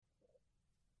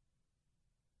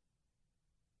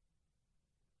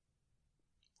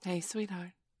Hey,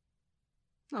 sweetheart.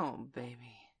 Oh,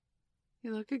 baby.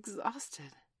 You look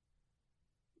exhausted.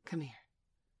 Come here.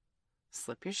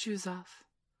 Slip your shoes off.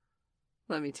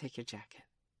 Let me take your jacket.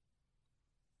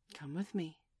 Come with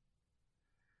me.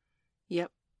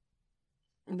 Yep.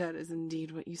 That is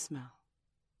indeed what you smell.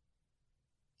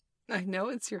 I know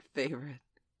it's your favorite.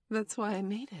 That's why I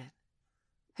made it.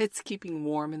 It's keeping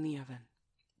warm in the oven.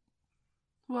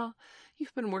 Well,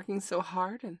 you've been working so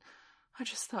hard, and I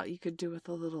just thought you could do with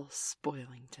a little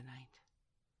spoiling tonight.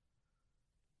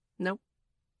 Nope.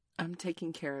 I'm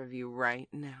taking care of you right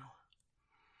now.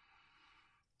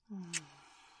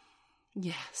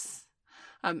 Yes,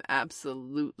 I'm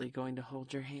absolutely going to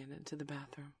hold your hand into the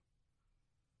bathroom.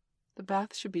 The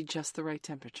bath should be just the right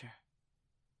temperature.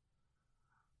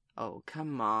 Oh,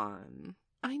 come on.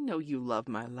 I know you love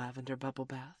my lavender bubble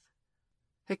bath.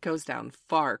 It goes down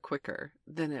far quicker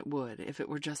than it would if it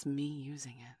were just me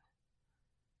using it.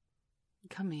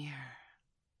 Come here.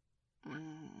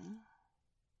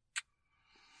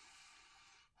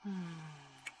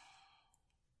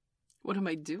 What am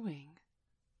I doing?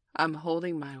 I'm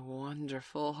holding my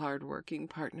wonderful, hard-working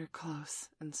partner close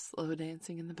and slow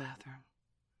dancing in the bathroom.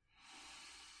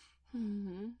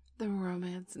 The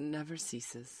romance never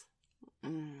ceases.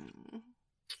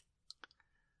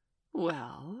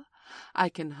 Well, I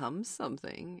can hum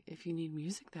something if you need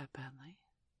music that badly.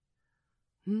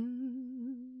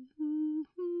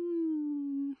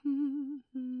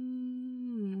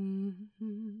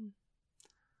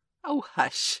 Oh,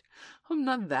 hush. I'm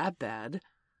not that bad.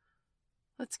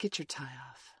 Let's get your tie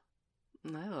off.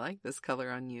 I like this color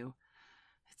on you.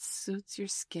 It suits your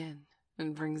skin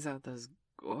and brings out those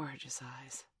gorgeous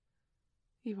eyes.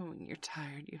 Even when you're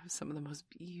tired, you have some of the most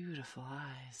beautiful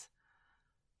eyes.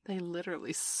 They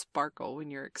literally sparkle when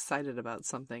you're excited about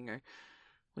something or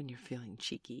when you're feeling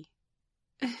cheeky.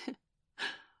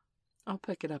 I'll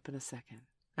pick it up in a second,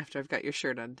 after I've got your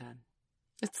shirt undone.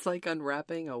 It's like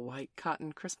unwrapping a white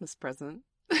cotton Christmas present.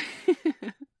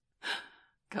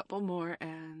 Couple more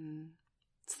and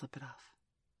slip it off.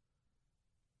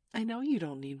 I know you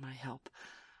don't need my help.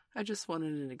 I just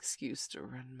wanted an excuse to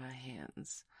run my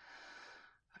hands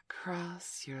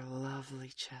across your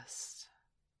lovely chest,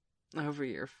 over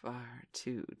your far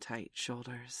too tight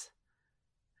shoulders,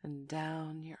 and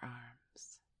down your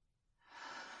arms.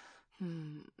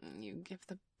 You give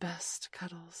the best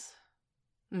cuddles.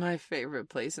 My favorite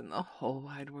place in the whole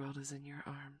wide world is in your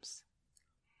arms.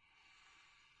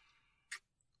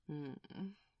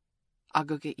 I'll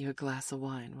go get you a glass of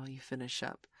wine while you finish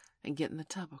up and get in the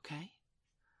tub, okay?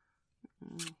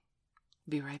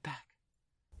 Be right back.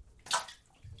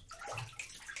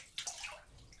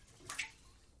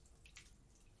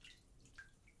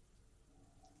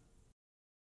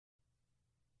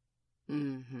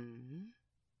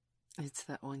 It's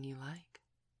that one you like.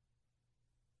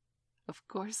 Of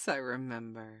course I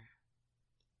remember.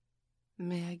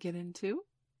 May I get in too?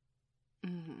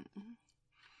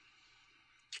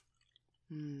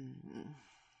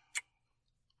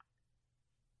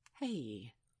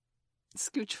 Hey,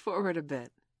 scooch forward a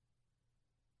bit.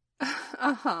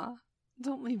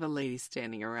 Don't leave a lady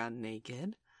standing around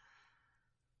naked.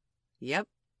 Yep,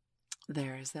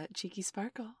 there's that cheeky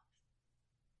sparkle.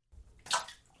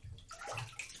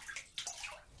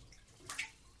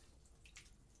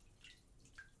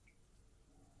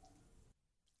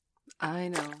 I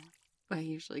know. I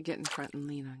usually get in front and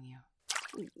lean on you.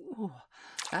 Ooh,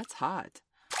 that's hot.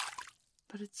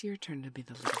 But it's your turn to be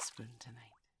the little spoon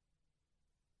tonight.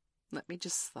 Let me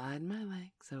just slide my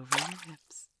legs over your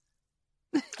hips.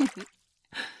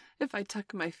 If I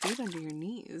tuck my feet under your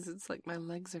knees, it's like my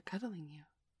legs are cuddling you.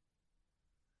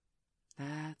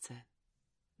 That's it.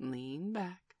 Lean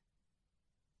back.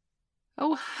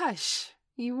 Oh, hush.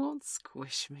 You won't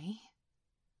squish me.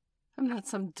 I'm not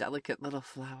some delicate little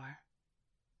flower.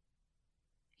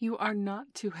 You are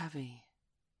not too heavy.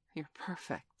 You're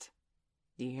perfect.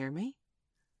 Do you hear me?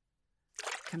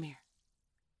 Come here.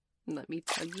 Let me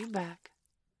tug you back.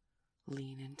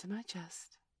 Lean into my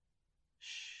chest.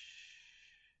 Shh.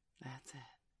 That's it.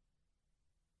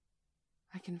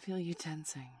 I can feel you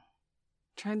tensing,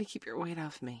 trying to keep your weight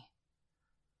off me.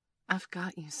 I've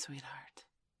got you, sweetheart.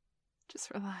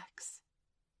 Just relax.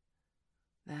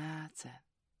 That's it.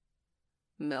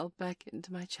 Melt back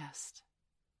into my chest.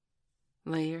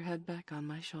 Lay your head back on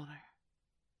my shoulder.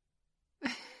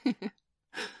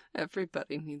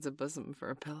 Everybody needs a bosom for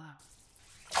a pillow.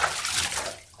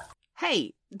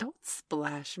 Hey, don't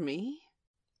splash me.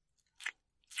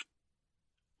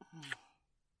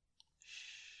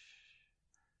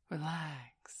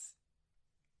 Relax.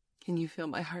 Can you feel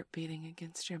my heart beating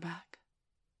against your back?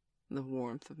 The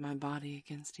warmth of my body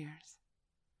against yours?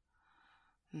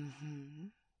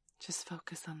 Just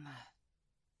focus on that.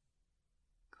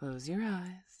 Close your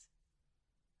eyes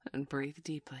and breathe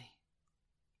deeply.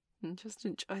 And just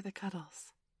enjoy the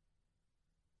cuddles.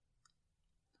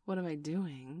 What am I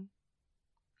doing?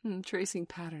 Tracing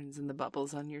patterns in the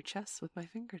bubbles on your chest with my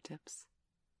fingertips.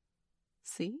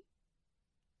 See?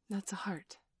 That's a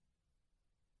heart.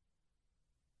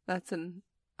 That's an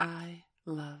I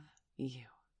love you.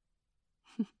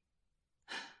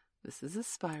 This is a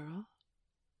spiral.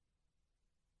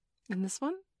 And this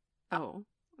one? Oh,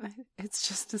 it's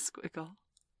just a squiggle.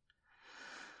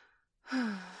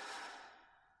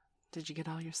 Did you get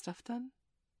all your stuff done?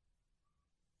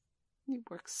 You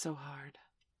work so hard.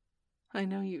 I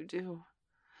know you do.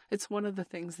 It's one of the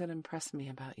things that impress me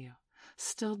about you.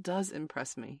 Still does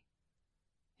impress me.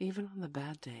 Even on the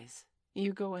bad days,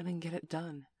 you go in and get it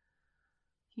done.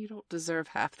 You don't deserve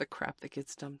half the crap that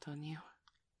gets dumped on you.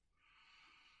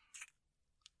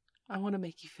 I want to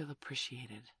make you feel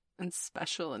appreciated and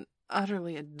special and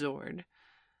utterly adored,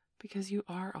 because you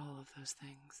are all of those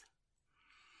things.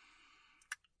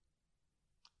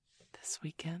 This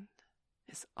weekend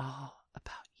is all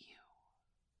about you.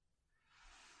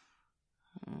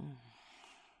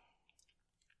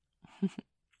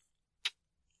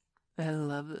 I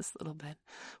love this little bit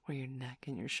where your neck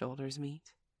and your shoulders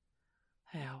meet.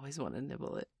 I always want to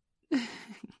nibble it.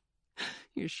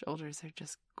 Your shoulders are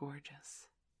just gorgeous.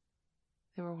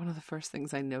 They were one of the first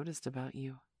things I noticed about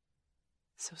you.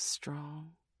 So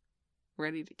strong,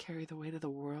 ready to carry the weight of the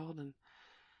world, and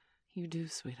you do,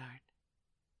 sweetheart.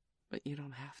 But you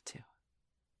don't have to.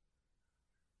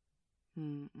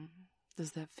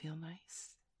 Does that feel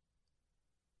nice?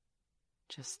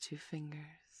 Just 2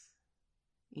 fingers,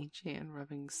 each hand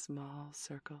rubbing small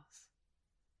circles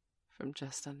from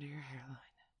just under your hairline,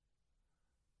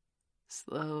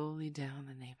 slowly down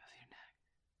the nape of your neck,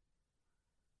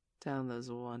 down those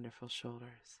wonderful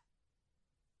shoulders,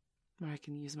 where I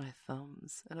can use my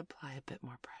thumbs and apply a bit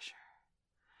more pressure.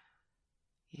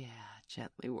 Yeah,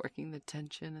 gently working the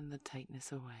tension and the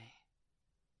tightness away.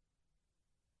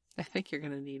 I think you're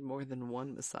going to need more than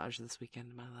one massage this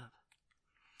weekend, my love.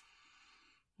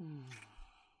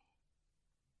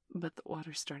 But the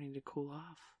water's starting to cool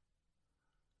off.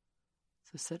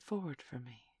 So sit forward for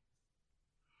me.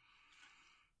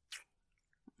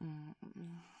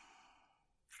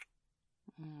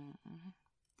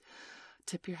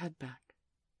 Tip your head back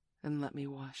and let me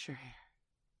wash your hair.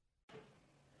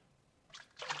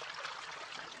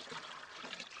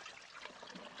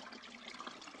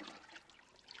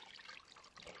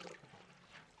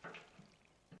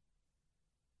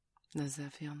 Does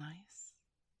that feel nice?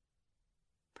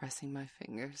 Pressing my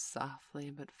fingers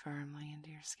softly but firmly into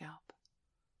your scalp.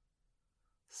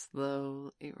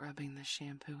 Slowly rubbing the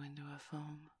shampoo into a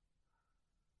foam.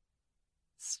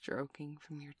 Stroking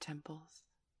from your temples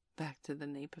back to the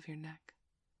nape of your neck.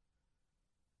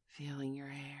 Feeling your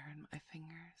hair in my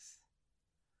fingers.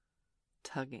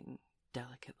 Tugging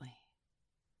delicately.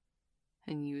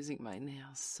 And using my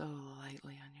nails so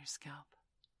lightly on your scalp.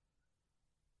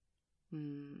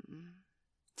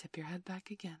 Tip your head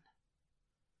back again.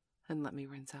 And let me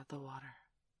rinse out the water.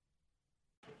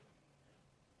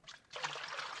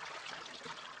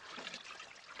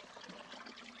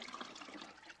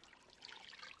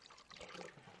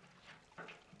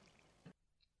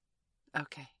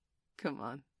 Okay, come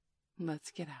on.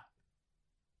 Let's get out.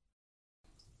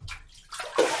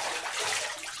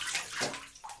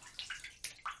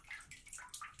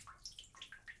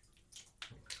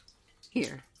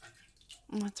 Here,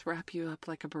 let's wrap you up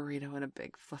like a burrito in a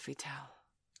big fluffy towel.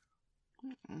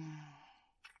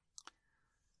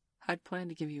 I'd planned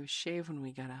to give you a shave when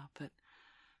we got out, but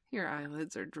your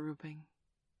eyelids are drooping.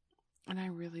 And I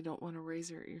really don't want to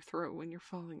razor at your throat when you're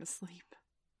falling asleep.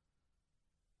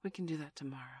 We can do that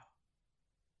tomorrow.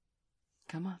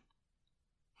 Come on.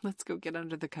 Let's go get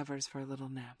under the covers for a little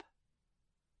nap.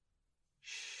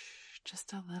 Shh,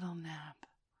 just a little nap.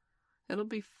 It'll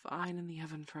be fine in the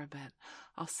oven for a bit.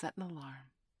 I'll set an alarm.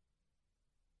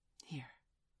 Here.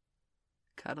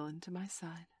 Cuddle into my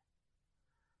side.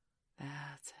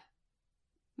 That's it.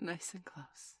 Nice and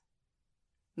close.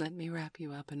 Let me wrap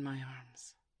you up in my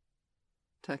arms.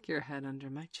 Tuck your head under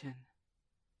my chin.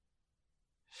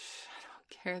 Shh, I don't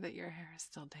care that your hair is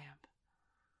still damp.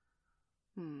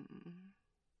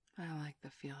 I like the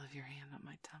feel of your hand on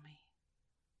my tummy.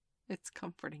 It's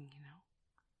comforting, you know.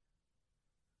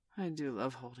 I do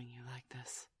love holding you like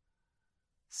this.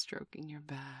 Stroking your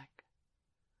back.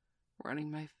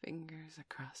 Running my fingers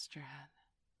across your head.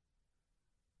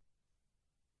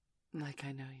 Like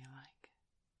I know you like.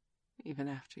 Even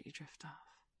after you drift off.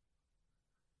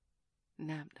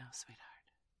 Nap now, sweetheart.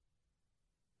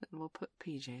 Then we'll put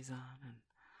PJs on and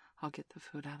I'll get the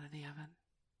food out of the oven.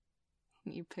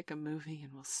 You pick a movie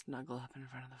and we'll snuggle up in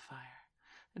front of the fire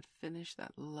and finish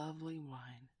that lovely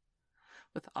wine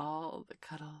with all the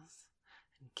cuddles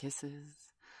and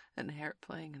kisses and hair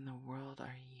playing in the world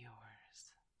are yours.